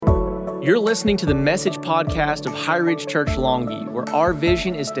You're listening to the Message podcast of High Ridge Church Longview, where our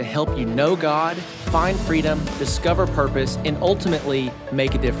vision is to help you know God, find freedom, discover purpose, and ultimately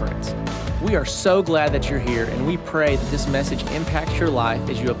make a difference. We are so glad that you're here, and we pray that this message impacts your life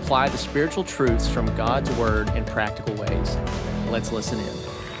as you apply the spiritual truths from God's Word in practical ways. Let's listen in.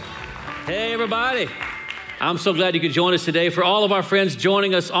 Hey, everybody. I'm so glad you could join us today. For all of our friends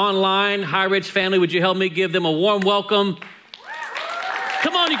joining us online, High Ridge family, would you help me give them a warm welcome?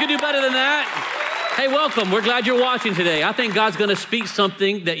 Come on, you can do better than that. Hey, welcome. We're glad you're watching today. I think God's going to speak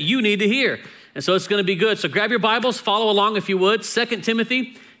something that you need to hear. And so it's going to be good. So grab your Bibles, follow along if you would. 2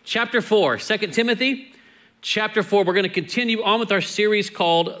 Timothy chapter 4. 2 Timothy chapter 4. We're going to continue on with our series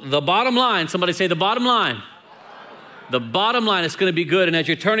called The Bottom Line. Somebody say the bottom line. The bottom line is going to be good. And as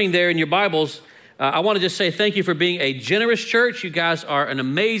you're turning there in your Bibles, I want to just say thank you for being a generous church. You guys are an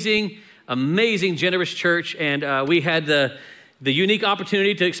amazing, amazing, generous church. And we had the unique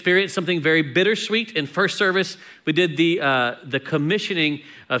opportunity to experience something very bittersweet. In first service, we did the commissioning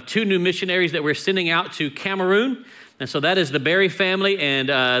of 2 new missionaries that we're sending out to Cameroon. And so that is the Berry family. And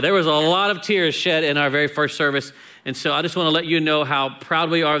there was a lot of tears shed in our very first service. And so I just want to let you know how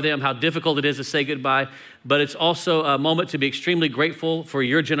proud we are of them, how difficult it is to say goodbye. But it's also a moment to be extremely grateful for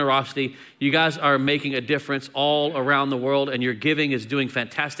your generosity. You guys are making a difference all around the world, and your giving is doing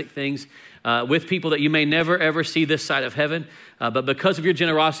fantastic things with people that you may never, ever see this side of heaven. But because of your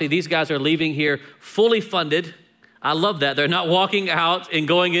generosity, these guys are leaving here fully funded. I love that. They're not walking out and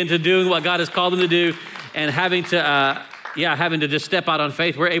going into doing what God has called them to do and having to just step out on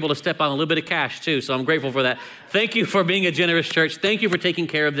faith. We're able to step on a little bit of cash too, so I'm grateful for that. Thank you for being a generous church. Thank you for taking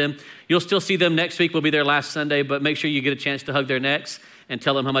care of them. You'll still see them next week. We'll be there last Sunday, but make sure you get a chance to hug their necks and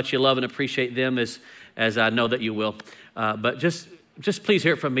tell them how much you love and appreciate them as I know that you will. But just please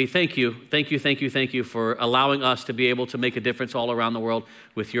hear it from me. Thank you for allowing us to be able to make a difference all around the world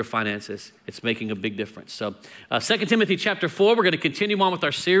with your finances. It's making a big difference. So 2 Timothy chapter 4, we're going to continue on with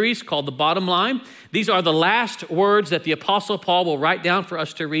our series called The Bottom Line. These are the last words that the Apostle Paul will write down for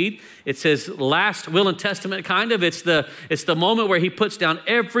us to read. It's his last will and testament, kind of. It's the moment where he puts down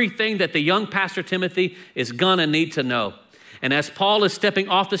everything that the young pastor Timothy is going to need to know. And as Paul is stepping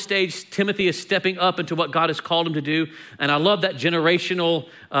off the stage, Timothy is stepping up into what God has called him to do. And I love that generational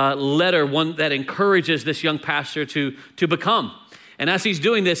letter, one that encourages this young pastor to become. And as he's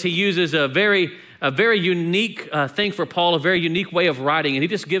doing this, he uses a very unique thing for Paul, a very unique way of writing. And he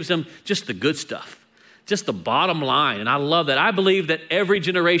just gives him just the good stuff, just the bottom line. And I love that. I believe that every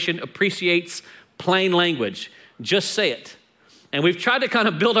generation appreciates plain language. Just say it. And we've tried to kind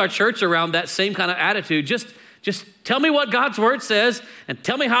of build our church around that same kind of attitude. Just tell me what God's word says and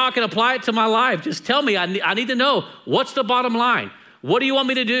tell me how I can apply it to my life. Just tell me. I need to know, what's the bottom line? What do you want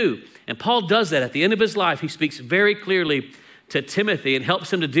me to do? And Paul does that. At the end of his life, he speaks very clearly to Timothy and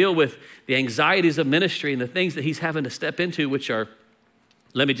helps him to deal with the anxieties of ministry and the things that he's having to step into, which are,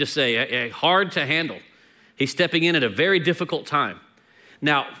 let me just say, hard to handle. He's stepping in at a very difficult time.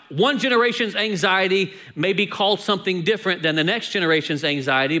 Now, one generation's anxiety may be called something different than the next generation's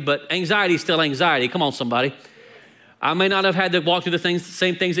anxiety, but anxiety is still anxiety. Come on, somebody. I may not have had to walk through the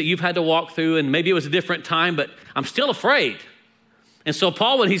same things that you've had to walk through, and maybe it was a different time, but I'm still afraid. And so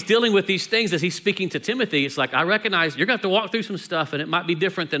Paul, when he's dealing with these things, as he's speaking to Timothy, it's like, I recognize you're going to have to walk through some stuff, and it might be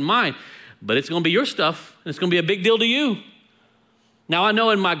different than mine, but it's going to be your stuff, and it's going to be a big deal to you. Now, I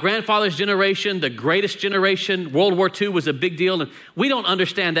know in my grandfather's generation, the greatest generation, World War II was a big deal, and we don't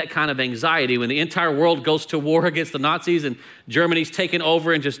understand that kind of anxiety when the entire world goes to war against the Nazis and Germany's taken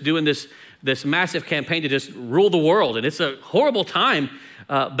over and just doing this massive campaign to just rule the world. And it's a horrible time,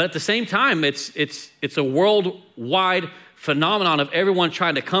 but at the same time, it's a worldwide phenomenon of everyone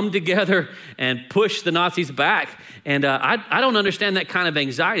trying to come together and push the Nazis back. And I don't understand that kind of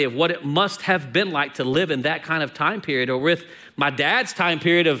anxiety of what it must have been like to live in that kind of time period, or with my dad's time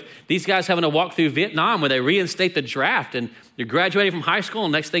period of these guys having to walk through Vietnam where they reinstate the draft and you're graduating from high school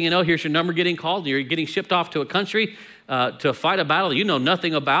and next thing you know, here's your number getting called and you're getting shipped off to a country to fight a battle you know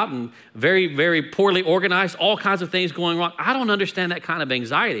nothing about and very, very poorly organized, all kinds of things going wrong. I don't understand that kind of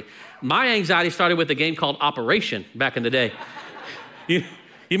anxiety. My anxiety started with a game called Operation back in the day. You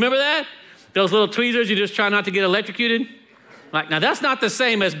remember that? Those little tweezers you just try not to get electrocuted? Like, now that's not the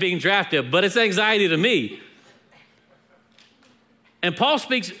same as being drafted, but it's anxiety to me. And Paul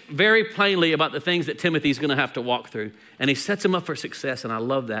speaks very plainly about the things that Timothy's going to have to walk through. And he sets him up for success, and I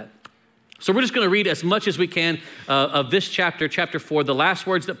love that. So we're just going to read as much as we can of this chapter 4, the last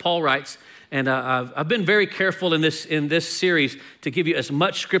words that Paul writes. And I've been very careful in this series to give you as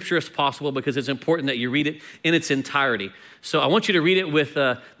much scripture as possible because it's important that you read it in its entirety. So I want you to read it with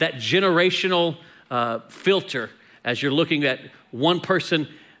that generational filter as you're looking at one person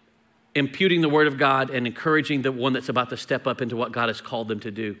imputing the word of God and encouraging the one that's about to step up into what God has called them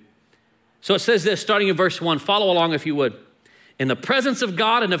to do. So it says this, starting in verse 1, follow along if you would. In the presence of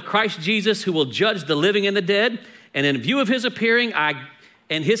God and of Christ Jesus, who will judge the living and the dead, and in view of his appearing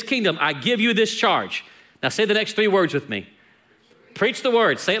and his kingdom, I give you this charge. Now say the next 3 words with me. Preach the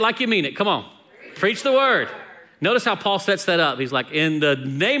word. Say it like you mean it. Come on. Preach the word. Notice how Paul sets that up. He's like, in the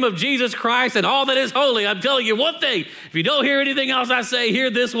name of Jesus Christ and all that is holy, I'm telling you one thing. If you don't hear anything else I say,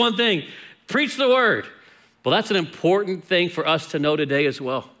 hear this one thing. Preach the word. Well, that's an important thing for us to know today as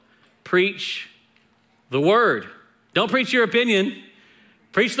well. Preach the word. Don't preach your opinion.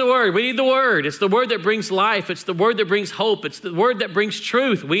 Preach the word. We need the word. It's the word that brings life. It's the word that brings hope. It's the word that brings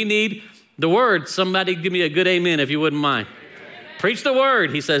truth. We need the word. Somebody give me a good amen if you wouldn't mind. Amen. Preach the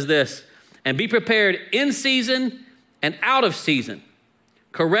word, he says this. And be prepared in season and out of season.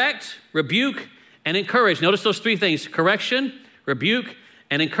 Correct, rebuke, and encourage. Notice those 3 things. Correction, rebuke,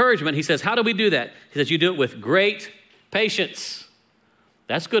 and encouragement. He says, how do we do that? He says, you do it with great patience.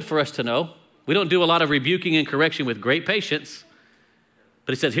 That's good for us to know. We don't do a lot of rebuking and correction with great patience.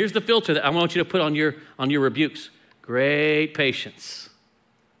 But he says, here's the filter that I want you to put on your rebukes. Great patience.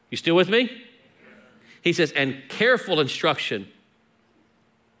 You still with me? He says, and careful instruction.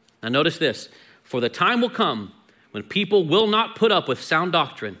 Now notice this, for the time will come when people will not put up with sound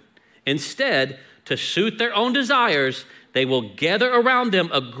doctrine. Instead, to suit their own desires, they will gather around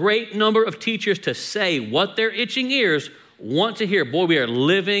them a great number of teachers to say what their itching ears want to hear. Boy, we are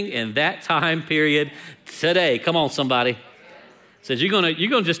living in that time period today. Come on, somebody. Says you're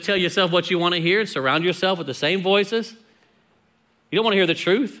gonna just tell yourself what you want to hear and surround yourself with the same voices. You don't want to hear the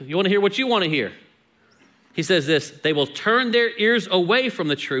truth. You want to hear what you want to hear. He says this, they will turn their ears away from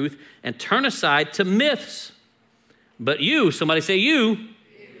the truth and turn aside to myths. But you, somebody say you.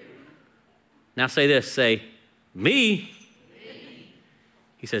 Now say this, say me.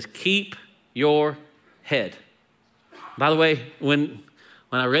 He says, keep your head. By the way, when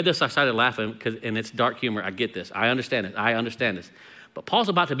I read this, I started laughing and it's dark humor. I get this. I understand this. But Paul's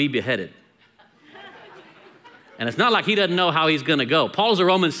about to be beheaded. And it's not like he doesn't know how he's going to go. Paul's a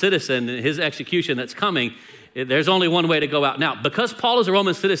Roman citizen, and his execution that's coming, there's only one way to go out. Now, because Paul is a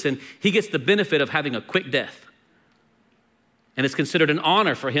Roman citizen, he gets the benefit of having a quick death. And it's considered an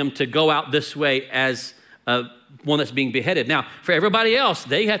honor for him to go out this way as one that's being beheaded. Now, for everybody else,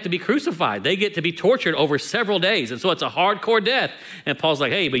 they have to be crucified. They get to be tortured over several days. And so it's a hardcore death. And Paul's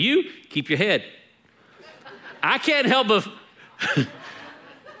like, hey, but you keep your head. I can't help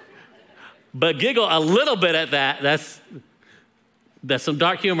but giggle a little bit at that. That's some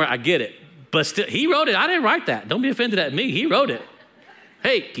dark humor. I get it. But still, he wrote it. I didn't write that. Don't be offended at me. He wrote it.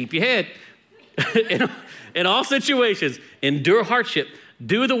 Hey, keep your head. In all situations, endure hardship.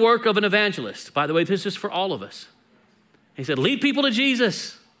 Do the work of an evangelist. By the way, this is for all of us. He said, lead people to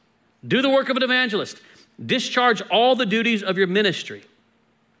Jesus. Do the work of an evangelist. Discharge all the duties of your ministry.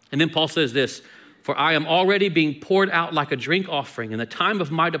 And then Paul says this, for I am already being poured out like a drink offering, and the time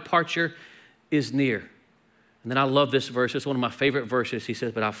of my departure is near. And then I love this verse. It's one of my favorite verses. He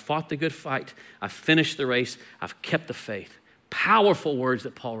says, but I've fought the good fight. I've finished the race. I've kept the faith. Powerful words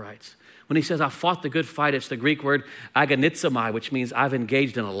that Paul writes. When he says, I fought the good fight, it's the Greek word agonizomai, which means I've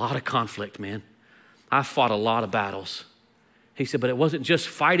engaged in a lot of conflict, man. I've fought a lot of battles. He said, but it wasn't just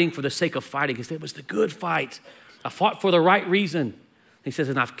fighting for the sake of fighting. He said, it was the good fight. I fought for the right reason. He says,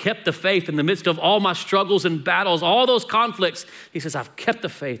 and I've kept the faith in the midst of all my struggles and battles, all those conflicts. He says, I've kept the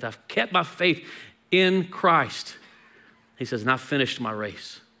faith. I've kept my faith in Christ. He says, and I've finished my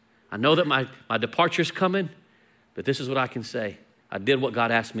race. I know that my departure's coming, but this is what I can say. I did what God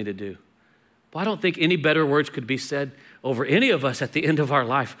asked me to do. Well, I don't think any better words could be said over any of us at the end of our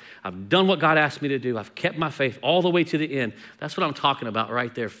life. I've done what God asked me to do. I've kept my faith all the way to the end. That's what I'm talking about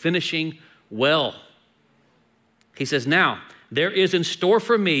right there, finishing well. He says, now, there is in store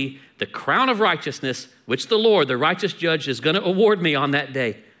for me the crown of righteousness, which the Lord, the righteous judge, is going to award me on that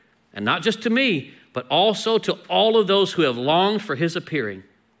day. And not just to me, but also to all of those who have longed for his appearing.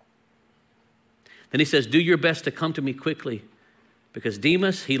 Then he says, do your best to come to me quickly. Because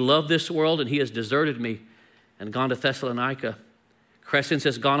Demas, he loved this world and he has deserted me and gone to Thessalonica. Crescens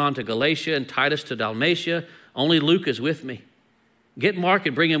has gone on to Galatia and Titus to Dalmatia. Only Luke is with me. Get Mark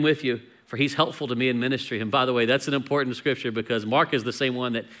and bring him with you, for he's helpful to me in ministry. And by the way, that's an important scripture because Mark is the same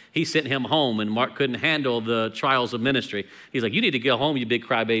one that he sent him home and Mark couldn't handle the trials of ministry. He's like, you need to go home, you big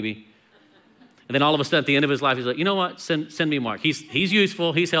crybaby. And then all of a sudden at the end of his life, he's like, you know what, send me Mark. He's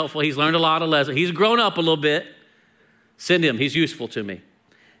useful, he's helpful, he's learned a lot of lessons. He's grown up a little bit. Send him, he's useful to me.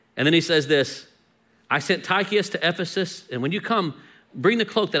 And then he says this, I sent Tychicus to Ephesus, and when you come, bring the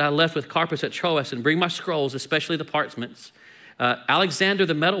cloak that I left with Carpus at Troas, and bring my scrolls, especially the parchments. Alexander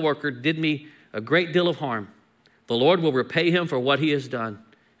the metalworker did me a great deal of harm. The Lord will repay him for what he has done.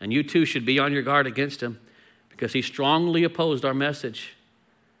 And you too should be on your guard against him because he strongly opposed our message.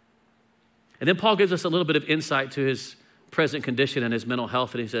 And then Paul gives us a little bit of insight to his present condition and his mental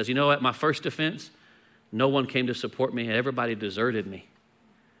health. And he says, you know what, my first offense, no one came to support me. Everybody deserted me.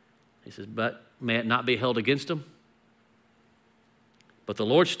 He says, but may it not be held against him. But the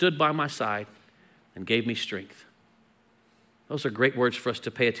Lord stood by my side and gave me strength. Those are great words for us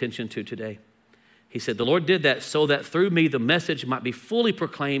to pay attention to today. He said, the Lord did that so that through me the message might be fully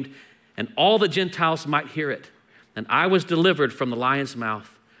proclaimed and all the Gentiles might hear it. And I was delivered from the lion's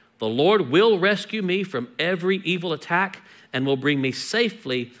mouth. The Lord will rescue me from every evil attack and will bring me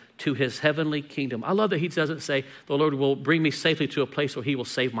safely to his heavenly kingdom. I love that he doesn't say, the Lord will bring me safely to a place where he will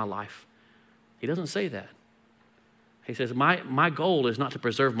save my life. He doesn't say that. He says, my goal is not to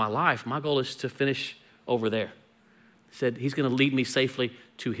preserve my life. My goal is to finish over there. He said, he's going to lead me safely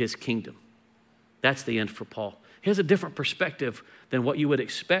to his kingdom. That's the end for Paul. He has a different perspective than what you would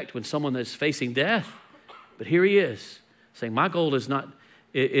expect when someone is facing death. But here he is saying, my goal is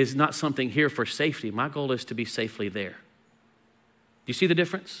not something here for safety. My goal is to be safely there. Do you see the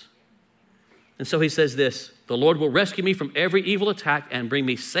difference? And so he says this, the Lord will rescue me from every evil attack and bring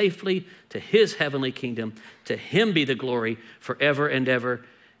me safely to his heavenly kingdom. To him be the glory forever and ever.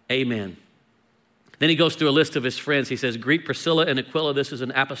 Amen. Then he goes through a list of his friends. He says, greet Priscilla and Aquila. This is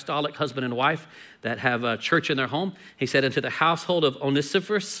an apostolic husband and wife that have a church in their home. He said, into the household of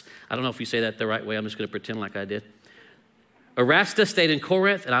Onesiphorus. I don't know if you say that the right way. I'm just going to pretend like I did. Erastus stayed in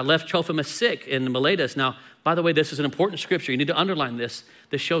Corinth, and I left Trophimus sick in Miletus. Now, by the way, this is an important scripture. You need to underline this.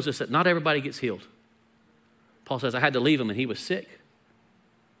 This shows us that not everybody gets healed. Paul says, I had to leave him, and he was sick.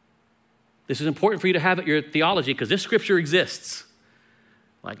 This is important for you to have at your theology because this scripture exists.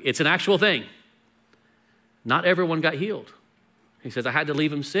 Like, it's an actual thing. Not everyone got healed. He says, I had to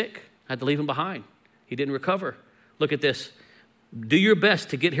leave him sick. I had to leave him behind. He didn't recover. Look at this. Do your best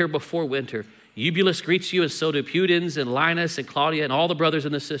to get here before winter. Eubulus greets you, and so do Pudens and Linus and Claudia and all the brothers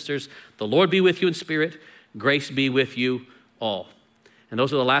and the sisters. The Lord be with you in spirit. Grace be with you all. And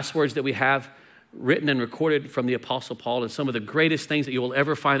those are the last words that we have written and recorded from the Apostle Paul. And some of the greatest things that you will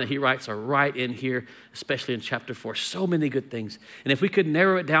ever find that he writes are right in here, especially in chapter 4. So many good things. And if we could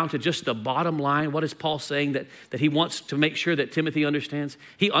narrow it down to just the bottom line, what is Paul saying that he wants to make sure that Timothy understands?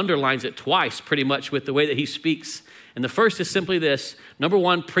 He underlines it twice pretty much with the way that he speaks. And the first is simply this. Number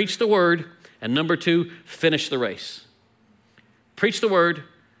one, preach the word. And number two, finish the race. Preach the word,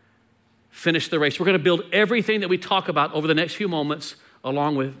 finish the race. We're going to build everything that we talk about over the next few moments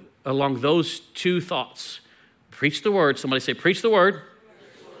along those two thoughts. Preach the word. Somebody say, preach the word.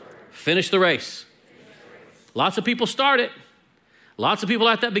 Finish the race. Lots of people start it. Lots of people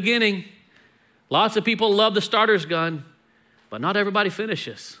at that beginning. Lots of people love the starter's gun, but not everybody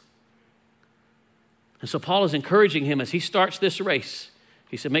finishes. And so Paul is encouraging him as he starts this race.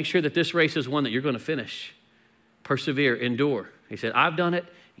 He said, make sure that this race is one that you're going to finish. Persevere, endure. He said, I've done it.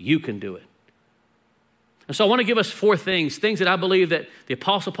 You can do it. And so I want to give us four things that I believe that the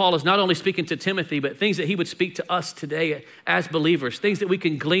Apostle Paul is not only speaking to Timothy, but things that he would speak to us today as believers, things that we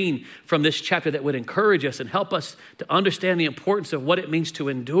can glean from this chapter that would encourage us and help us to understand the importance of what it means to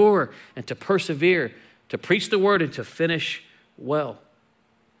endure and to persevere, to preach the word and to finish well.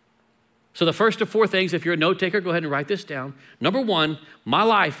 So the first of four things, if you're a note taker, go ahead and write this down. Number one, my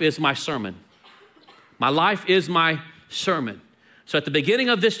life is my sermon. My life is my sermon. So at the beginning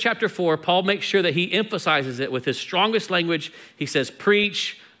of this chapter 4, Paul makes sure that he emphasizes it with his strongest language. He says,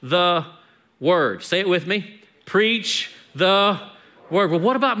 preach the word. Say it with me. Preach the word. Well,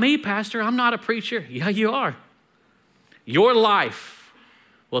 what about me, Pastor? I'm not a preacher. Yeah, you are. Your life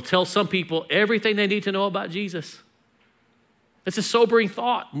will tell some people everything they need to know about Jesus. It's a sobering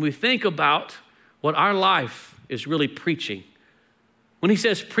thought when we think about what our life is really preaching. When he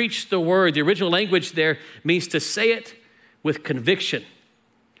says preach the word, the original language there means to say it with conviction.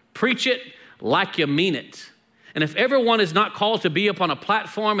 Preach it like you mean it. And if everyone is not called to be up on a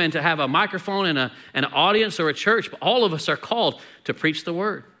platform and to have a microphone and an audience or a church, but all of us are called to preach the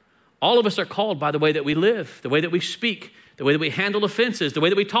word. All of us are called by the way that we live, the way that we speak, the way that we handle offenses, the way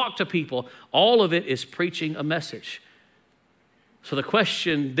that we talk to people. All of it is preaching a message. So the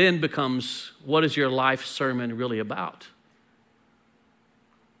question then becomes, what is your life sermon really about?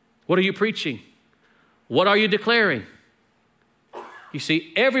 What are you preaching? What are you declaring? You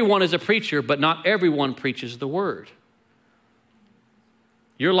see, everyone is a preacher, but not everyone preaches the word.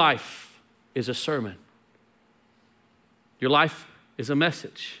 Your life is a sermon. Your life is a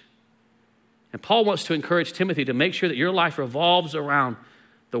message. And Paul wants to encourage Timothy to make sure that your life revolves around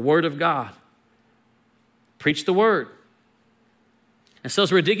the word of God. Preach the word. And so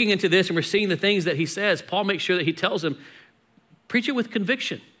as we're digging into this and we're seeing the things that he says, Paul makes sure that he tells him, preach it with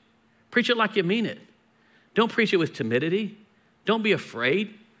conviction. Preach it like you mean it. Don't preach it with timidity. Don't be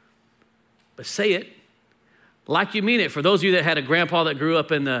afraid, but say it like you mean it. For those of you that had a grandpa that grew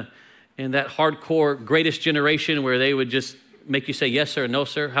up in that hardcore greatest generation where they would just make you say yes, sir, no,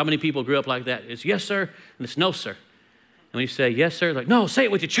 sir. How many people grew up like that? It's yes, sir, and it's no, sir. And when you say yes, sir, like, no, say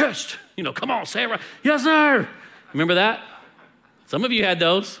it with your chest. Come on, say it right. Yes, sir. Remember that? Some of you had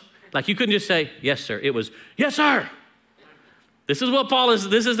those. Like you couldn't just say, yes, sir. It was, yes, sir. This is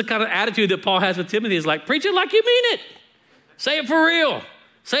the kind of attitude that Paul has with Timothy. Is like, preach it like you mean it. Say it for real.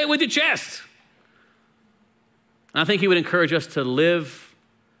 Say it with your chest. And I think he would encourage us to live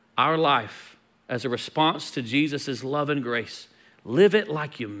our life as a response to Jesus' love and grace. Live it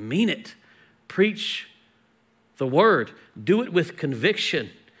like you mean it. Preach the word. Do it with conviction.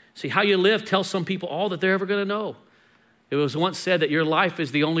 See, how you live tells some people all that they're ever going to know. It was once said that your life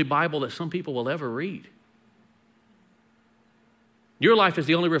is the only Bible that some people will ever read. Your life is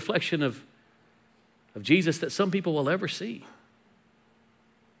the only reflection of Jesus that some people will ever see.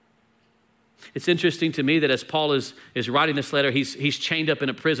 It's interesting to me that as Paul is writing this letter, he's chained up in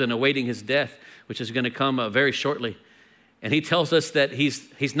a prison awaiting his death, which is going to come very shortly. And he tells us that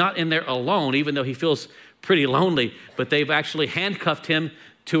he's not in there alone, even though he feels pretty lonely, but they've actually handcuffed him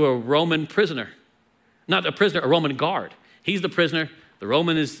to a Roman prisoner. Not a prisoner, a Roman guard. He's the prisoner, the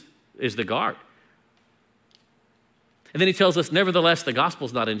Roman is the guard. And then he tells us, nevertheless, the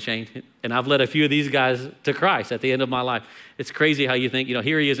gospel's not unchained. And I've led a few of these guys to Christ at the end of my life. It's crazy how you think,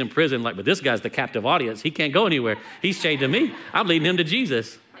 here he is in prison, but this guy's the captive audience. He can't go anywhere. He's chained to me. I'm leading him to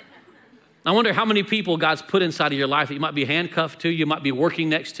Jesus. I wonder how many people God's put inside of your life that you might be handcuffed to, you might be working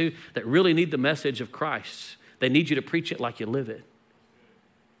next to, that really need the message of Christ. They need you to preach it like you live it.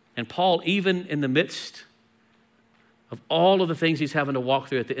 And Paul, even in the midst of all of the things he's having to walk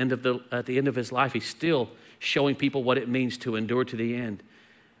through at the end of his life, he's still showing people what it means to endure to the end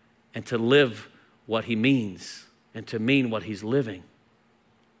and to live what he means and to mean what he's living.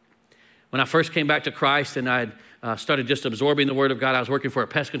 When I first came back to Christ and I had started just absorbing the Word of God, I was working for a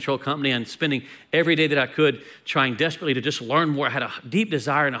pest control company and spending every day that I could trying desperately to just learn more. I had a deep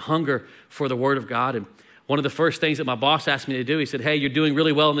desire and a hunger for the Word of God. And one of the first things that my boss asked me to do, he said, hey, you're doing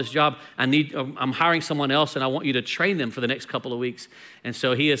really well in this job. I'm hiring someone else and I want you to train them for the next couple of weeks. And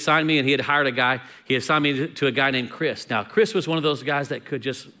so he assigned me, and he had hired a guy. He assigned me to a guy named Chris. Now, Chris was one of those guys that could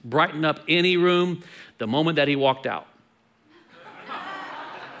just brighten up any room the moment that he walked out.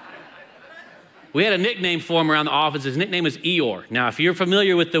 We had a nickname for him around the office. His nickname was Eeyore. Now, if you're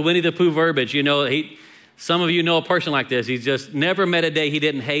familiar with the Winnie the Pooh verbiage, some of you know a person like this. He's just never met a day he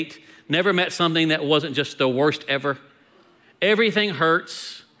didn't hate. Never met something that wasn't just the worst ever. Everything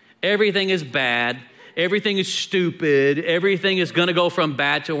hurts. Everything is bad. Everything is stupid. Everything is going to go from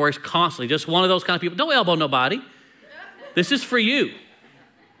bad to worse constantly. Just one of those kind of people. Don't elbow nobody. This is for you.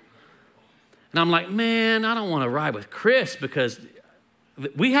 And I'm like, man, I don't want to ride with Chris because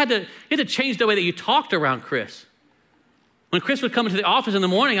we had to change the way that you talked around Chris. When Chris would come into the office in the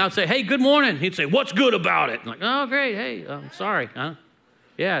morning, I would say, hey, good morning. He'd say, what's good about it? I'm like, oh, great. Hey, I'm sorry.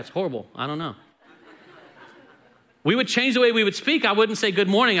 Yeah, it's horrible. I don't know. We would change the way we would speak. I wouldn't say good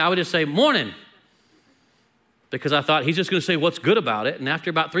morning. I would just say morning. Because I thought he's just going to say what's good about it. And after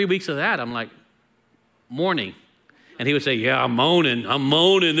about 3 weeks of that, I'm like, morning. And he would say, yeah, I'm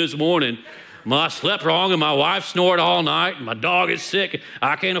moaning this morning. I slept wrong and my wife snored all night. And my dog is sick.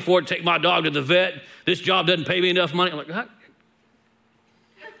 I can't afford to take my dog to the vet. This job doesn't pay me enough money. I'm like, what?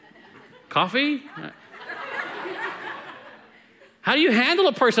 Coffee? How do you handle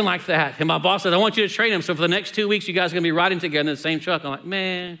a person like that? And my boss said, I want you to train him. So for the next 2 weeks, you guys are going to be riding together in the same truck. I'm like,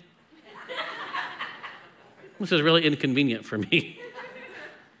 man, this is really inconvenient for me.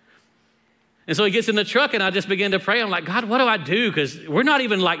 And so he gets in the truck and I just begin to pray. I'm like, God, what do I do? Because we're not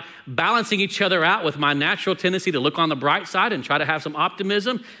even like balancing each other out with my natural tendency to look on the bright side and try to have some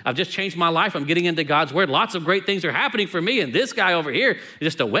optimism. I've just changed my life. I'm getting into God's word. Lots of great things are happening for me. And this guy over here is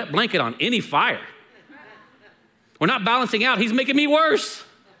just a wet blanket on any fire. We're not balancing out. He's making me worse.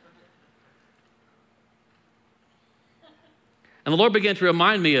 And the Lord began to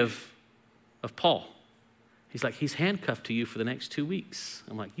remind me of Paul. He's like, he's handcuffed to you for the next 2 weeks.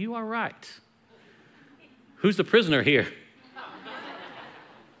 I'm like, you are right. Who's the prisoner here?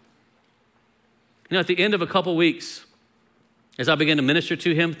 At the end of a couple weeks, as I began to minister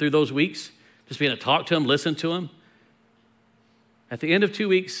to him through those weeks, just began to talk to him, listen to him, at the end of 2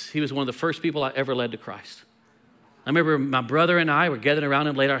 weeks, he was one of the first people I ever led to Christ. I remember my brother and I were gathered around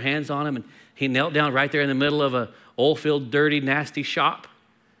him, laid our hands on him, and he knelt down right there in the middle of a oil-filled, dirty, nasty shop,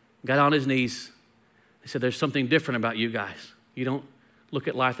 got on his knees. He said, there's something different about you guys. You look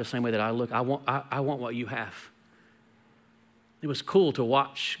at life the same way that I look. I want what you have. It was cool to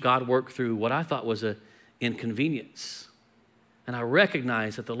watch God work through what I thought was an inconvenience. And I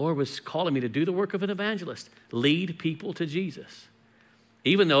recognized that the Lord was calling me to do the work of an evangelist, lead people to Jesus.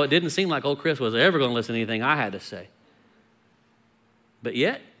 Even though it didn't seem like old Chris was ever going to listen to anything I had to say. But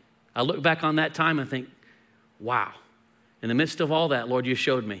yet, I look back on that time and think, wow, in the midst of all that, Lord, you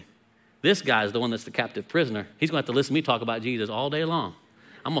showed me. This guy is the one that's the captive prisoner. He's going to have to listen to me talk about Jesus all day long.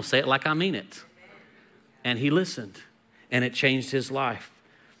 I'm going to say it like I mean it. And he listened, and it changed his life.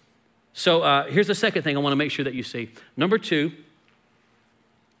 So here's the second thing I want to make sure that you see. Number 2,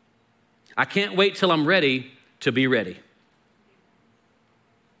 I can't wait till I'm ready to be ready.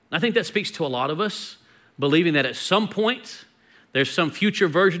 I think that speaks to a lot of us, believing that at some point, there's some future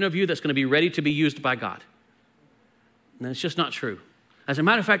version of you that's going to be ready to be used by God. And it's just not true. As a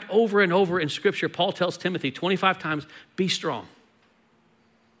matter of fact, over and over in Scripture, Paul tells Timothy 25 times, be strong.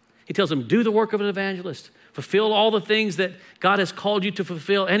 He tells him, do the work of an evangelist. Fulfill all the things that God has called you to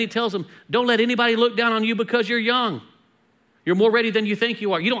fulfill. And he tells him, don't let anybody look down on you because you're young. You're more ready than you think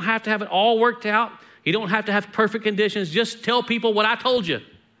you are. You don't have to have it all worked out. You don't have to have perfect conditions. Just tell people what I told you.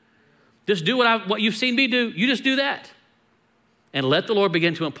 Just do what you've seen me do. You just do that. And let the Lord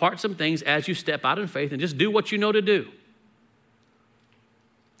begin to impart some things as you step out in faith and just do what you know to do.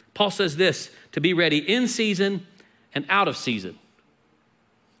 Paul says this, to be ready in season and out of season.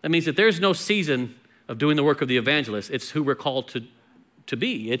 That means that there's no season of doing the work of the evangelist. It's who we're called to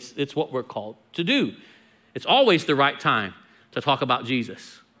be. It's what we're called to do. It's always the right time to talk about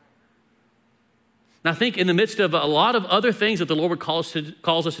Jesus. Now I think in the midst of a lot of other things that the Lord calls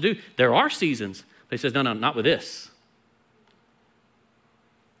us to do, there are seasons. But he says, no, not with this.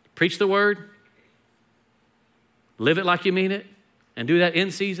 Preach the word, live it like you mean it, and do that in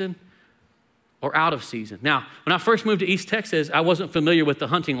season or out of season. Now, when I first moved to East Texas, I wasn't familiar with the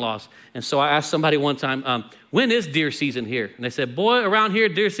hunting laws. And so I asked somebody one time, when is deer season here? And they said, boy, around here,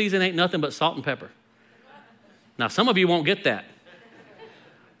 deer season ain't nothing but salt and pepper. Now, some of you won't get that.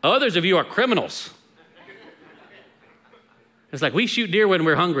 Others of you are criminals. It's like, we shoot deer when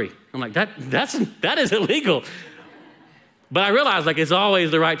we're hungry. I'm like, that is illegal. But I realized, like, it's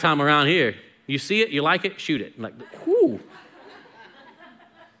always the right time around here. You see it, you like it, shoot it. I'm like, whoo.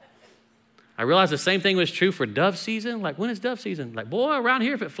 I realized the same thing was true for dove season. Like, when is dove season? Like, boy, around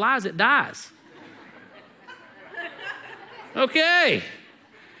here, if it flies, it dies. Okay.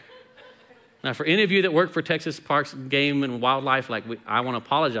 Now, for any of you that work for Texas Parks, Game, and Wildlife, like, I want to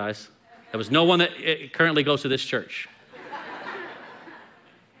apologize. There was no one that currently goes to this church.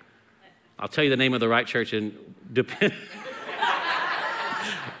 I'll tell you the name of the right church and depend.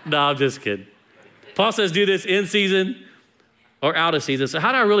 No, I'm just kidding. Paul says do this in season or out of season. So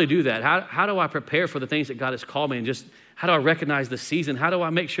how do I really do that? How do I prepare for the things that God has called me? And just how do I recognize the season? How do I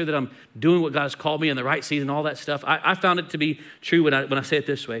make sure that I'm doing what God has called me in the right season, all that stuff? I found it to be true when I say it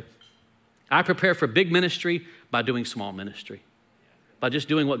this way. I prepare for big ministry by doing small ministry, by just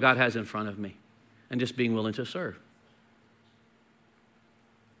doing what God has in front of me and just being willing to serve.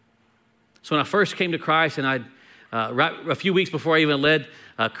 So when I first came to Christ and a few weeks before I even led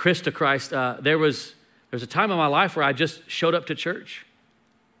Chris to Christ, there was a time in my life where I just showed up to church.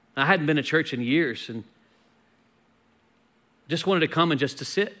 I hadn't been to church in years and just wanted to come and just to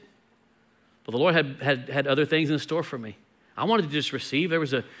sit. But the Lord had other things in store for me. I wanted to just receive. There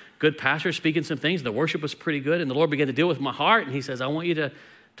was a good pastor speaking some things. The worship was pretty good, and the Lord began to deal with my heart, and he says, I want you to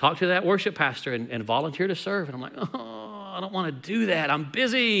talk to that worship pastor and volunteer to serve. And I'm like, oh, I don't want to do that. I'm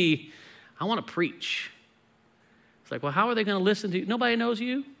busy. I want to preach. It's like, well, how are they going to listen to you? Nobody knows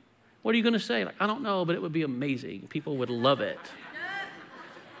you. What are you going to say? Like, I don't know, but it would be amazing. People would love it.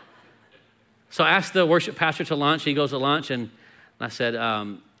 So I asked the worship pastor to lunch. He goes to lunch, and I said,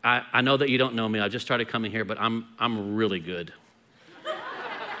 I know that you don't know me. I just started coming here, but I'm really good.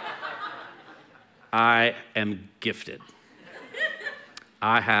 I am gifted.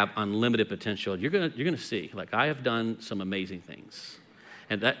 I have unlimited potential. You're gonna see. Like, I have done some amazing things.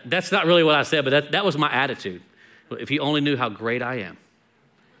 And that's not really what I said, but that was my attitude. If you only knew how great I am,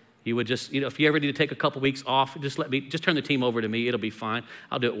 you would just, if you ever need to take a couple weeks off, just turn the team over to me. It'll be fine.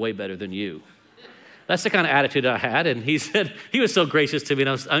 I'll do it way better than you. That's the kind of attitude I had. And he said, he was so gracious to me.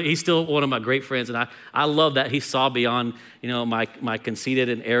 And he's still one of my great friends. And I love that he saw beyond, my conceited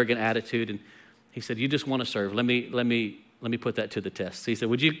and arrogant attitude. And he said, you just want to serve. Let me put that to the test. So he said,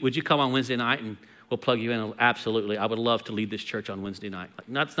 would you come on Wednesday night and we'll plug you in? Absolutely. I would love to lead this church on Wednesday night. Like,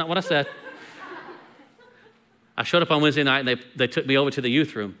 that's not what I said. I showed up on Wednesday night and they took me over to the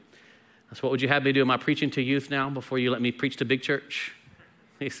youth room. I said, what would you have me do? Am I preaching to youth now before you let me preach to big church?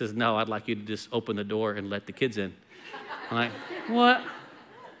 He says, no, I'd like you to just open the door and let the kids in. I'm like, what?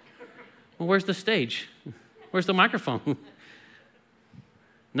 Well, where's the stage? Where's the microphone?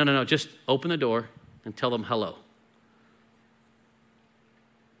 No, just open the door and tell them hello.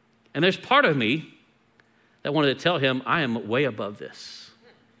 And there's part of me that wanted to tell him, I am way above this.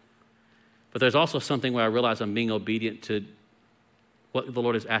 But there's also something where I realize I'm being obedient to what the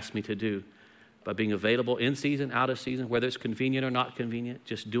Lord has asked me to do by being available in season, out of season, whether it's convenient or not convenient,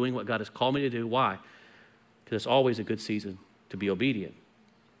 just doing what God has called me to do. Why? Because it's always a good season to be obedient.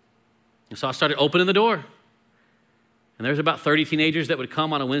 And so I started opening the door. And there's about 30 teenagers that would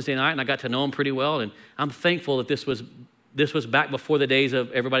come on a Wednesday night, and I got to know them pretty well. And I'm thankful that this was back before the days of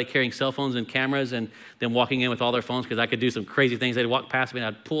everybody carrying cell phones and cameras and them walking in with all their phones, because I could do some crazy things. They'd walk past me, and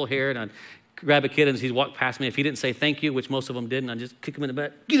I'd pull hair, and I'd grab a kid, and he'd walk past me. If he didn't say thank you, which most of them didn't, I'd just kick him in the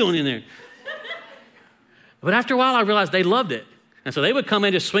back. Get on in there. But after a while, I realized they loved it. And so they would come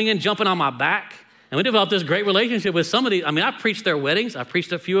in just swinging, jumping on my back. And we developed this great relationship with some of these. I mean, I preached their weddings. I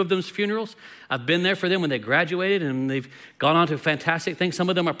preached a few of them's funerals. I've been there for them when they graduated, and they've gone on to fantastic things. Some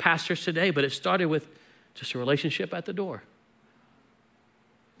of them are pastors today, but it started with just a relationship at the door.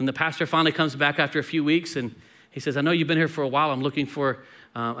 And the pastor finally comes back after a few weeks, and he says, I know you've been here for a while. I'm looking for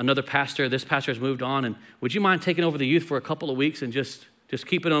another pastor. This pastor has moved on, and would you mind taking over the youth for a couple of weeks and just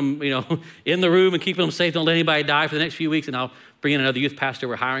keeping them, in the room and keeping them safe? Don't let anybody die for the next few weeks, and I'll bring in another youth pastor.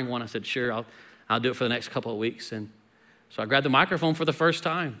 We're hiring one. I said, sure, I'll do it for the next couple of weeks. And so I grabbed the microphone for the first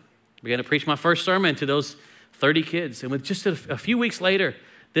time, began to preach my first sermon to those 30 kids. And with just a few weeks later,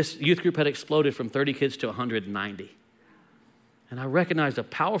 this youth group had exploded from 30 kids to 190. And I recognized a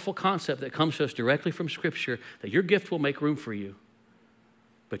powerful concept that comes to us directly from Scripture, that your gift will make room for you,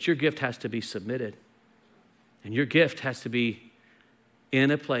 but your gift has to be submitted. And your gift has to be in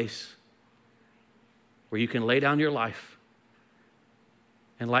a place where you can lay down your life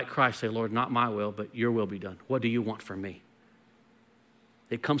and like Christ say, Lord, not my will, but your will be done. What do you want from me?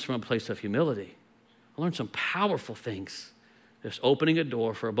 It comes from a place of humility. I learned some powerful things just opening a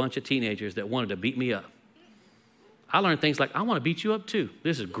door for a bunch of teenagers that wanted to beat me up. I learned things like, I want to beat you up too.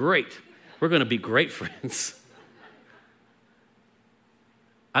 This is great. We're going to be great friends.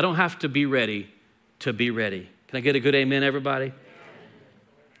 I don't have to be ready to be ready. Can I get a good amen, everybody?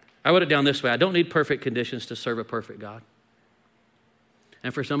 I wrote it down this way. I don't need perfect conditions to serve a perfect God.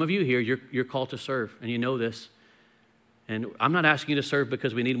 And for some of you here, you're called to serve, and you know this. And I'm not asking you to serve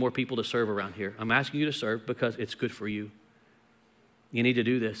because we need more people to serve around here. I'm asking you to serve because it's good for you. You need to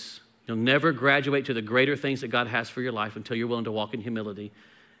do this. You'll never graduate to the greater things that God has for your life until you're willing to walk in humility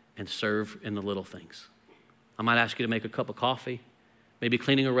and serve in the little things. I might ask you to make a cup of coffee, maybe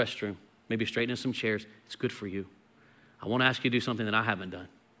cleaning a restroom, maybe straightening some chairs. It's good for you. I won't ask you to do something that I haven't done.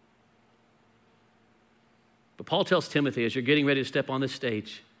 But Paul tells Timothy, as you're getting ready to step on this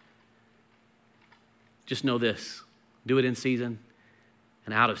stage, just know this, do it in season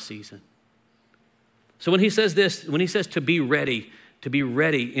and out of season. So when he says this, when he says to be ready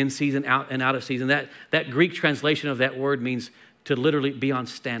in season out and out of season, that Greek translation of that word means to literally be on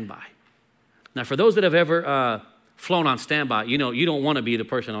standby. Now, for those that have ever flown on standby, you don't want to be the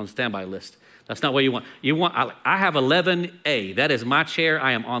person on the standby list. That's not what you want. I have 11A. That is my chair.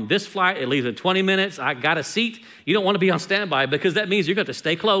 I am on this flight. It leaves in 20 minutes. I got a seat. You don't want to be on standby because that means you're going to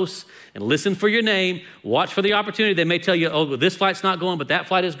stay close and listen for your name, watch for the opportunity. They may tell you, oh, this flight's not going, but that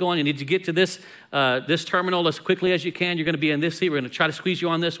flight is going. You need to get to this terminal as quickly as you can. You're going to be in this seat. We're going to try to squeeze you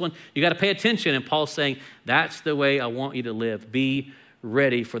on this one. You got to pay attention. And Paul's saying, that's the way I want you to live. Be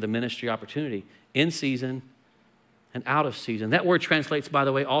ready for the ministry opportunity in season and out of season. That word translates, by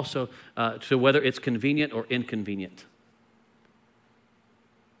the way, also to whether it's convenient or inconvenient.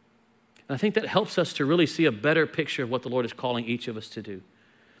 And I think that helps us to really see a better picture of what the Lord is calling each of us to do,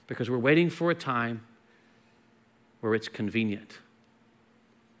 because we're waiting for a time where it's convenient.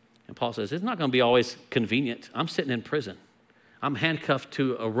 And Paul says, it's not going to be always convenient. I'm sitting in prison. I'm handcuffed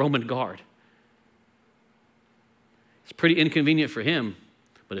to a Roman guard. It's pretty inconvenient for him,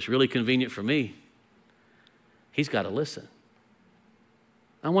 but it's really convenient for me. He's got to listen.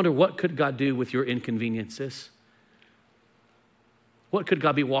 I wonder, what could God do with your inconveniences? What could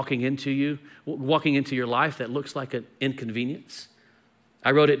God be walking into your life that looks like an inconvenience?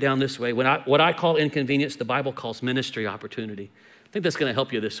 I wrote it down this way. What I call inconvenience, the Bible calls ministry opportunity. I think that's going to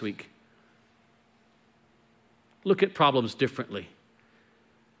help you this week. Look at problems differently.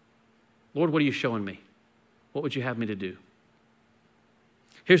 Lord, what are you showing me? What would you have me to do?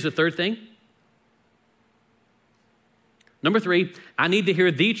 Here's the third thing. Number 3, I need to hear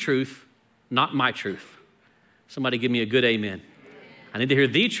the truth, not my truth. Somebody give me a good amen. I need to hear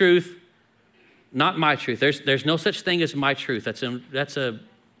the truth, not my truth. There's no such thing as my truth. That's a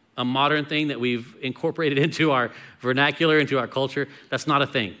modern thing that we've incorporated into our vernacular, into our culture. That's not a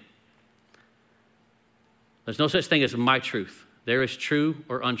thing. There's no such thing as my truth. There is true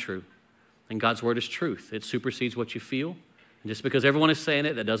or untrue. And God's word is truth. It supersedes what you feel. And just because everyone is saying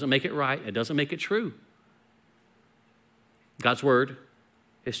it, that doesn't make it right. It doesn't make it true. God's word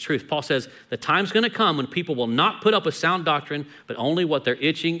is truth. Paul says, the time's going to come when people will not put up with sound doctrine, but only what their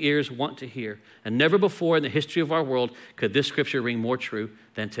itching ears want to hear. And never before in the history of our world could this scripture ring more true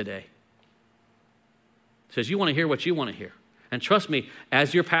than today. It says, you want to hear what you want to hear. And trust me,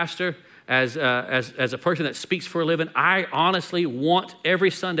 as your pastor, as a person that speaks for a living, I honestly want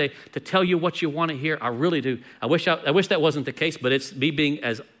every Sunday to tell you what you want to hear. I really do. I wish that wasn't the case, but it's me being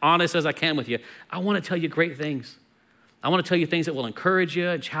as honest as I can with you. I want to tell you great things. I want to tell you things that will encourage you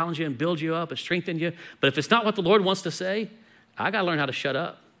and challenge you and build you up and strengthen you. But if it's not what the Lord wants to say, I got to learn how to shut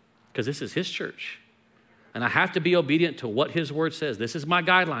up because this is his church. And I have to be obedient to what his word says. This is my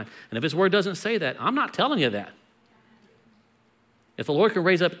guideline. And if his word doesn't say that, I'm not telling you that. If the Lord can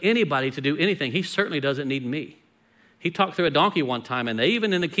raise up anybody to do anything, he certainly doesn't need me. He talked through a donkey one time, and they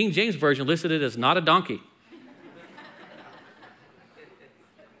even in the King James Version listed it as not a donkey.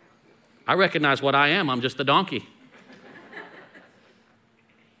 I recognize what I am. I'm just a donkey.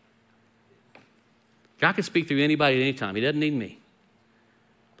 God can speak through anybody at any time. He doesn't need me.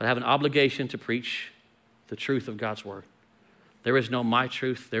 But I have an obligation to preach the truth of God's word. There is no my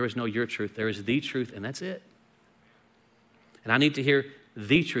truth. There is no your truth. There is the truth, and that's it. And I need to hear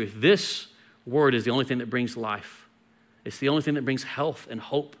the truth. This word is the only thing that brings life. It's the only thing that brings health and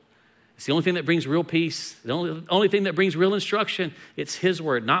hope. It's the only thing that brings real peace. The only thing that brings real instruction. It's his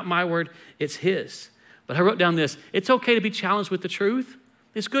word, not my word. It's his. But I wrote down this. It's okay to be challenged with the truth.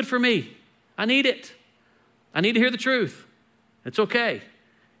 It's good for me. I need it. I need to hear the truth. It's okay.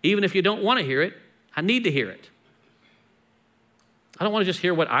 Even if you don't want to hear it, I need to hear it. I don't want to just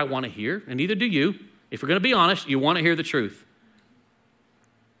hear what I want to hear, and neither do you. If you're going to be honest, you want to hear the truth.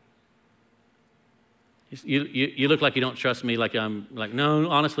 You look like you don't trust me, like I'm like, no,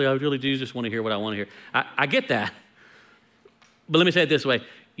 honestly, I really do just want to hear what I want to hear. I get that. But let me say it this way.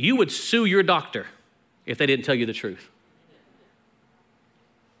 You would sue your doctor if they didn't tell you the truth.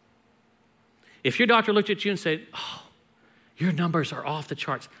 If your doctor looked at you and said, oh, your numbers are off the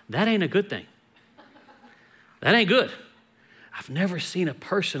charts, that ain't a good thing. That ain't good. I've never seen a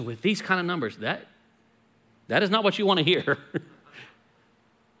person with these kind of numbers. That is not what you want to hear.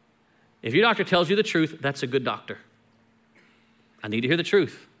 If your doctor tells you the truth, that's a good doctor. I need to hear the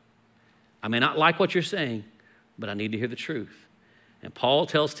truth. I may not like what you're saying, but I need to hear the truth. And Paul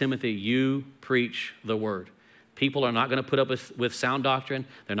tells Timothy, you preach the word. People are not going to put up with sound doctrine.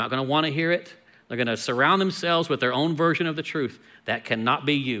 They're not going to want to hear it. They're going to surround themselves with their own version of the truth. That cannot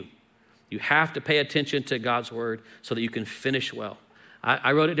be you. You have to pay attention to God's word so that you can finish well.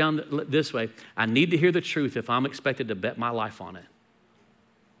 I wrote it down this way. I need to hear the truth if I'm expected to bet my life on it.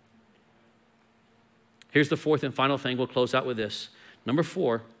 Here's the fourth and final thing. We'll close out with this. Number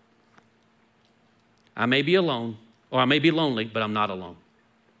 4, I may be alone, or I may be lonely, but I'm not alone.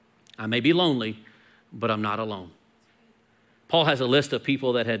 I may be lonely, but I'm not alone. Paul has a list of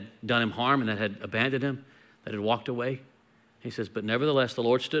people that had done him harm and that had abandoned him, that had walked away. He says, but nevertheless, the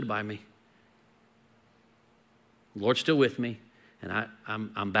Lord stood by me. The Lord's still with me, and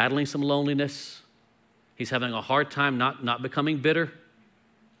I'm battling some loneliness. He's having a hard time not becoming bitter.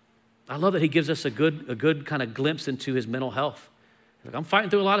 I love that he gives us a good kind of glimpse into his mental health. Like, I'm fighting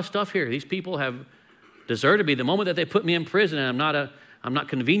through a lot of stuff here. These people have deserted me. The moment that they put me in prison and I'm not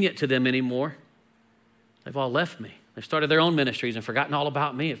convenient to them anymore, they've all left me. They've started their own ministries and forgotten all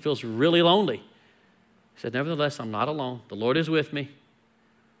about me. It feels really lonely. He said, nevertheless, I'm not alone. The Lord is with me.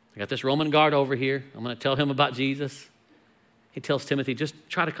 I got this Roman guard over here. I'm going to tell him about Jesus. He tells Timothy, just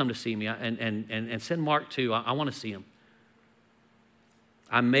try to come to see me and send Mark too. I want to see him.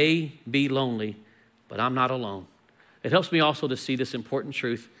 I may be lonely, but I'm not alone. It helps me also to see this important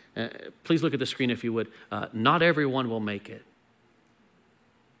truth. Please look at the screen if you would. Not everyone will make it.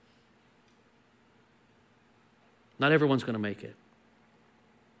 Not everyone's going to make it.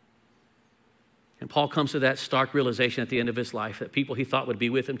 And Paul comes to that stark realization at the end of his life that people he thought would be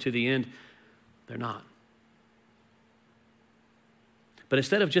with him to the end, they're not. But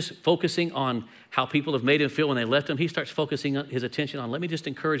instead of just focusing on how people have made him feel when they left him, he starts focusing his attention on, let me just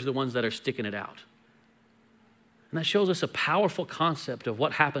encourage the ones that are sticking it out. And that shows us a powerful concept of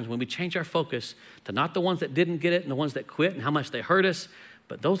what happens when we change our focus to not the ones that didn't get it and the ones that quit and how much they hurt us,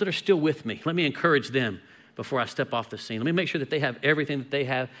 but those that are still with me. Let me encourage them before I step off the scene. Let me make sure that they have everything that they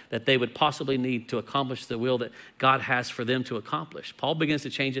have that they would possibly need to accomplish the will that God has for them to accomplish. Paul begins to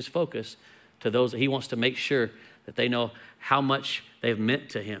change his focus to those that he wants to make sure that they know how much they've meant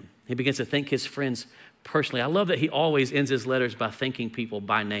to him. He begins to thank his friends personally. I love that he always ends his letters by thanking people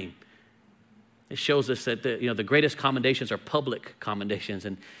by name. It shows us that the greatest commendations are public commendations.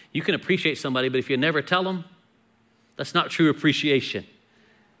 And you can appreciate somebody, but if you never tell them, that's not true appreciation.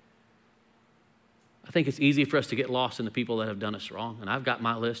 I think it's easy for us to get lost in the people that have done us wrong. And I've got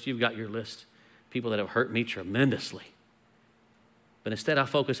my list, you've got your list. People that have hurt me tremendously. But instead, I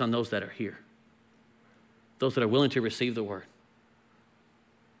focus on those that are here. Those that are willing to receive the word.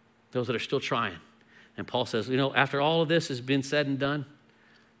 Those that are still trying. And Paul says, after all of this has been said and done,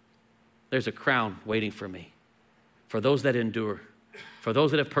 there's a crown waiting for me. For those that endure, for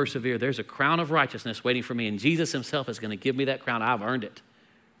those that have persevered, there's a crown of righteousness waiting for me. And Jesus himself is going to give me that crown. I've earned it.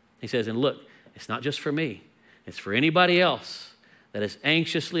 He says, and look, it's not just for me. It's for anybody else that is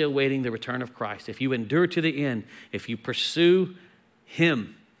anxiously awaiting the return of Christ. If you endure to the end, if you pursue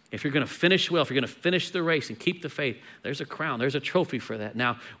him, if you're going to finish well, if you're going to finish the race and keep the faith, there's a crown, there's a trophy for that.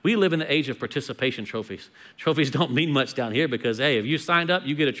 Now, we live in the age of participation trophies. Trophies don't mean much down here because, hey, if you signed up,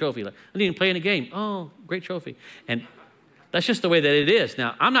 you get a trophy. Like, I didn't even play in a game. Oh, great trophy. And that's just the way that it is.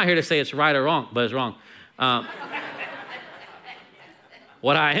 Now, I'm not here to say it's right or wrong, but it's wrong.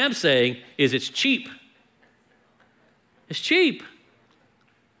 What I am saying is it's cheap. It's cheap.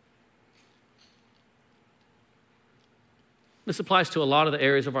 This applies to a lot of the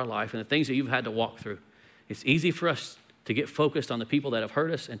areas of our life and the things that you've had to walk through. It's easy for us to get focused on the people that have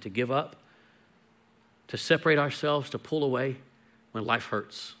hurt us and to give up, to separate ourselves, to pull away when life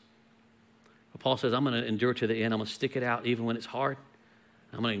hurts. But Paul says, I'm going to endure to the end. I'm going to stick it out even when it's hard.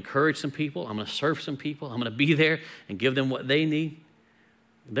 I'm going to encourage some people. I'm going to serve some people. I'm going to be there and give them what they need.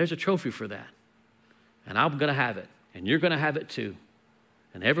 And there's a trophy for that. And I'm going to have it. And you're going to have it too.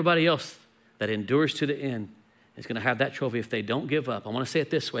 And everybody else that endures to the end is going to have that trophy if they don't give up. I want to say it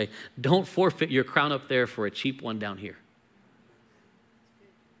this way. Don't forfeit your crown up there for a cheap one down here.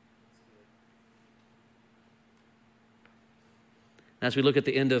 As we look at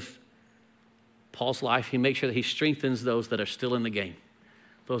the end of Paul's life, he makes sure that he strengthens those that are still in the game,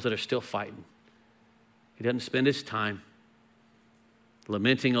 those that are still fighting. He doesn't spend his time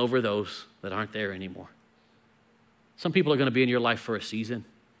lamenting over those that aren't there anymore. Some people are going to be in your life for a season.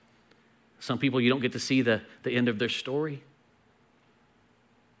 Some people you don't get to see the end of their story.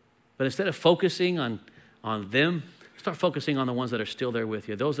 But instead of focusing on them, start focusing on the ones that are still there with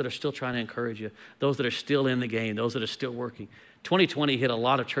you, those that are still trying to encourage you, those that are still in the game, those that are still working. 2020 hit a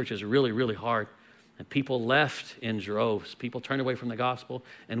lot of churches really, really hard. And people left in droves. People turned away from the gospel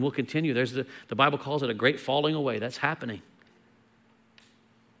and will continue. There's the Bible calls it a great falling away. That's happening.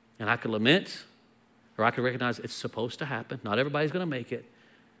 And I could lament, or I could recognize it's supposed to happen. Not everybody's going to make it.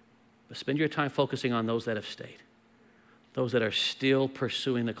 But spend your time focusing on those that have stayed, those that are still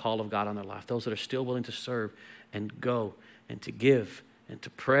pursuing the call of God on their life, those that are still willing to serve and go and to give and to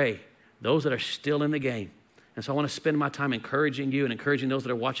pray, those that are still in the game. And so I want to spend my time encouraging you and encouraging those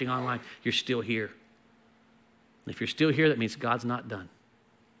that are watching online. You're still here. And if you're still here, that means God's not done.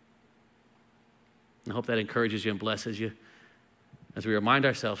 And I hope that encourages you and blesses you as we remind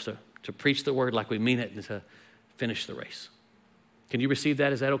ourselves to preach the word like we mean it and to finish the race. Can you receive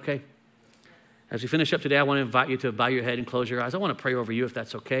that? Is that okay? As we finish up today, I want to invite you to bow your head and close your eyes. I want to pray over you if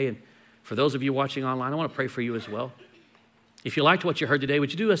that's okay. And for those of you watching online, I want to pray for you as well. If you liked what you heard today,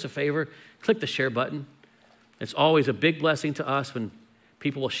 would you do us a favor? Click the share button. It's always a big blessing to us when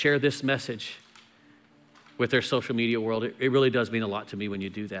people will share this message with their social media world. It really does mean a lot to me when you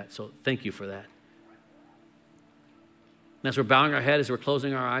do that. So thank you for that. And as we're bowing our head, as we're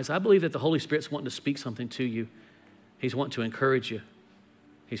closing our eyes, I believe that the Holy Spirit's wanting to speak something to you. He's wanting to encourage you.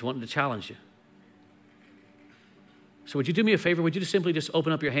 He's wanting to challenge you. So would you do me a favor? Would you just simply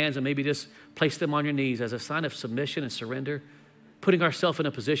open up your hands and maybe just place them on your knees as a sign of submission and surrender, putting ourselves in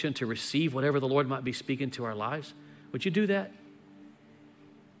a position to receive whatever the Lord might be speaking to our lives? Would you do that?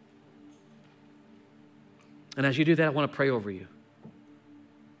 And as you do that, I want to pray over you.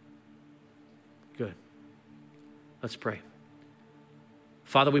 Good. Let's pray.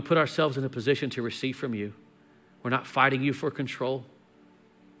 Father, we put ourselves in a position to receive from you. We're not fighting you for control.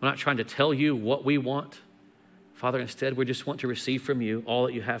 We're not trying to tell you what we want. Father, instead, we just want to receive from you all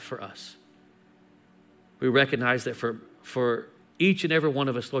that you have for us. We recognize that for each and every one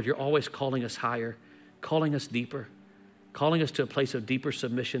of us, Lord, you're always calling us higher, calling us deeper, calling us to a place of deeper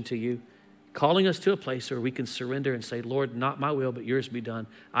submission to you, calling us to a place where we can surrender and say, Lord, not my will, but yours be done.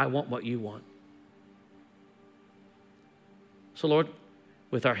 I want what you want. So, Lord,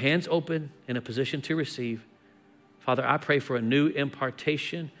 with our hands open in a position to receive, Father, I pray for a new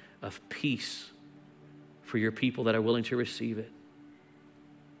impartation of peace for your people that are willing to receive it.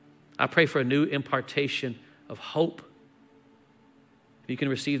 I pray for a new impartation of hope. If you can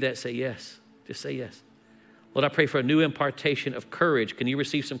receive that, say yes. Just say yes. Lord, I pray for a new impartation of courage. Can you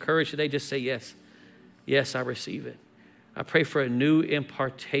receive some courage today? Just say yes. Yes, I receive it. I pray for a new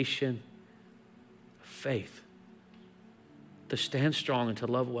impartation of faith to stand strong and to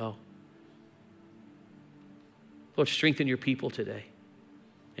love well. Lord, strengthen your people today.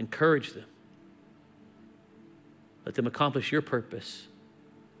 Encourage them. Let them accomplish your purpose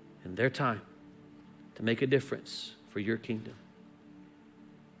in their time to make a difference for your kingdom.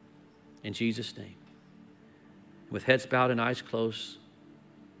 In Jesus' name. With heads bowed and eyes closed,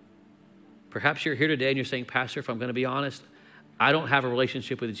 perhaps you're here today and you're saying, Pastor, if I'm going to be honest, I don't have a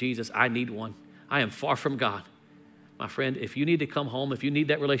relationship with Jesus. I need one. I am far from God. My friend, if you need to come home, if you need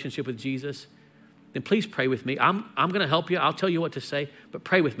that relationship with Jesus, then please pray with me. I'm going to help you. I'll tell you what to say, but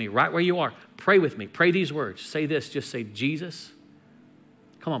pray with me right where you are. Pray with me. Pray these words. Say this. Just say, Jesus.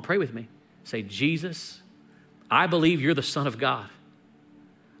 Come on, pray with me. Say, Jesus, I believe you're the Son of God.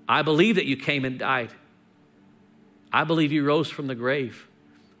 I believe that you came and died. I believe you rose from the grave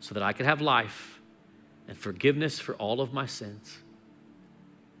so that I could have life and forgiveness for all of my sins.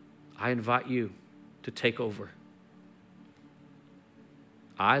 I invite you to take over.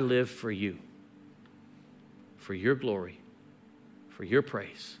 I live for you, for your glory, for your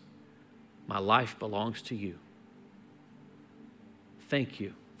praise. My life belongs to you. Thank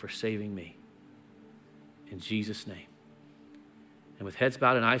you for saving me. In Jesus' name. And with heads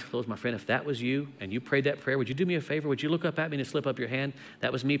bowed and eyes closed, my friend, if that was you and you prayed that prayer, would you do me a favor? Would you look up at me and slip up your hand?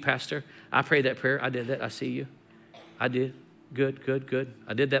 That was me, Pastor. I prayed that prayer. I did that. I see you. I did. Good, good, good.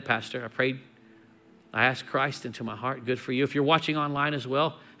 I did that, Pastor. I prayed. I asked Christ into my heart. Good for you. If you're watching online as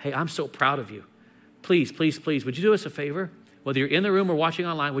well, hey, I'm so proud of you. Please, please, please, would you do us a favor? Whether you're in the room or watching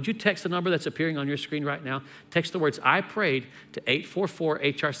online, would you text the number that's appearing on your screen right now? Text the words, I prayed, to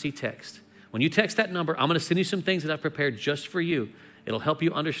 844-HRC-TEXT. When you text that number, I'm going to send you some things that I've prepared just for you. It'll help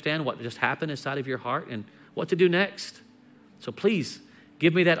you understand what just happened inside of your heart and what to do next. So please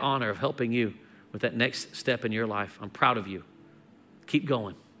give me that honor of helping you with that next step in your life. I'm proud of you. Keep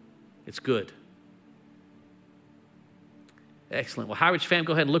going. It's good. Excellent. Well, High Ridge fam,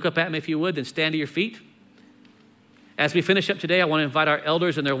 go ahead and look up at me if you would, then stand to your feet. As we finish up today, I want to invite our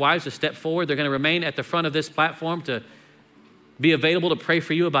elders and their wives to step forward. They're going to remain at the front of this platform to be available to pray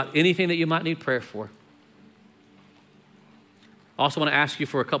for you about anything that you might need prayer for. Also want to ask you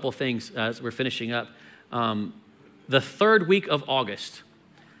for a couple of things as we're finishing up. The third week of August,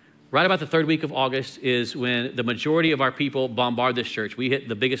 right about the third week of August is when the majority of our people bombard this church. We hit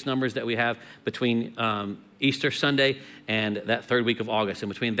the biggest numbers that we have between Easter Sunday and that third week of August.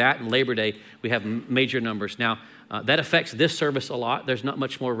 And between that and Labor Day, we have major numbers. Now, that affects this service a lot. There's not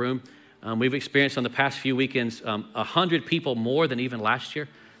much more room. We've experienced on the past few weekends 100 people more than even last year.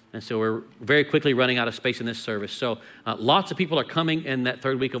 And so we're very quickly running out of space in this service. So lots of people are coming in that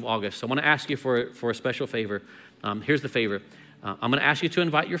third week of August. So I want to ask you for a special favor. Here's the favor. I'm going to ask you to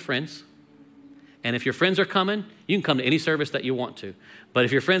invite your friends. And if your friends are coming, you can come to any service that you want to. But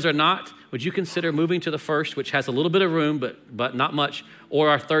if your friends are not, would you consider moving to the first, which has a little bit of room, but not much, or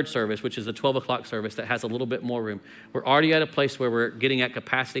our third service, which is the 12 o'clock service that has a little bit more room. We're already at a place where we're getting at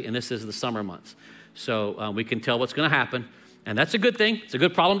capacity, and this is the summer months. So we can tell what's going to happen. And that's a good thing. It's a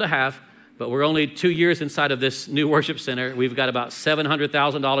good problem to have. But we're only 2 years inside of this new worship center. We've got about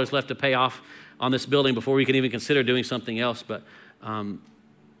 $700,000 left to pay off on this building before we can even consider doing something else. But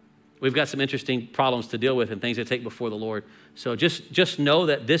we've got some interesting problems to deal with and things to take before the Lord. So just know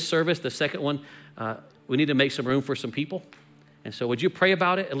that this service, the second one, we need to make some room for some people. And so would you pray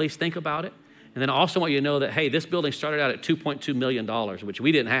about it, at least think about it? And then I also want you to know that, hey, this building started out at $2.2 million, which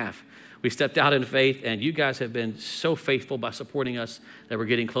we didn't have. We stepped out in faith, and you guys have been so faithful by supporting us that we're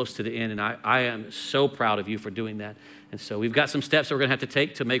getting close to the end, and I am so proud of you for doing that. And so we've got some steps that we're going to have to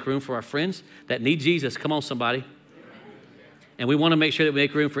take to make room for our friends that need Jesus. Come on, somebody. And we want to make sure that we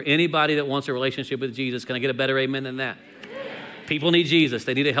make room for anybody that wants a relationship with Jesus. Can I get a better amen than that? Amen. People need Jesus.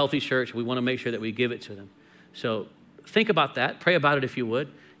 They need a healthy church. We want to make sure that we give it to them. So think about that. Pray about it if you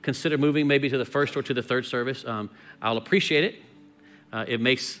would. Consider moving maybe to the first or to the third service. I'll appreciate it. It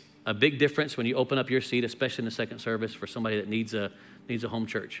makes a big difference when you open up your seat, especially in the second service, for somebody that needs a home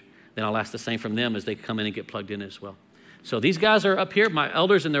church. Then I'll ask the same from them as they come in and get plugged in as well. So these guys are up here, my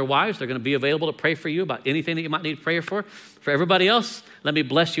elders and their wives. They're going to be available to pray for you about anything that you might need prayer for. For everybody else, let me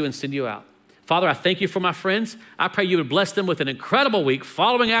bless you and send you out. Father, I thank you for my friends. I pray you would bless them with an incredible week,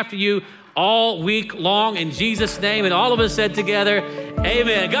 following after you all week long in Jesus' name. And all of us said together,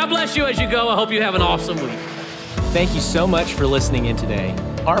 amen. God bless you as you go. I hope you have an awesome week. Thank you so much for listening in today.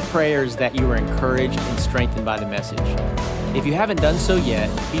 Our prayer is that you are encouraged and strengthened by the message. If you haven't done so yet,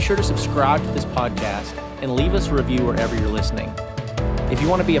 be sure to subscribe to this podcast and leave us a review wherever you're listening. If you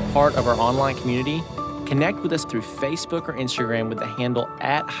want to be a part of our online community, Connect with us through Facebook or Instagram with the handle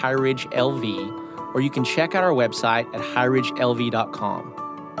 @HighRidgeLV, or you can check out our website at highridgelv.com.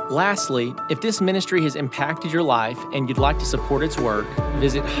 Lastly, if this ministry has impacted your life and you'd like to support its work,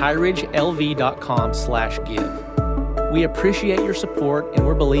 visit highridgelv.com/give. We appreciate your support, and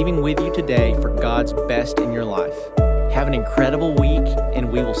we're believing with you today for God's best in your life. Have an incredible week,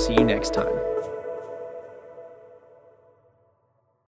 and we will see you next time.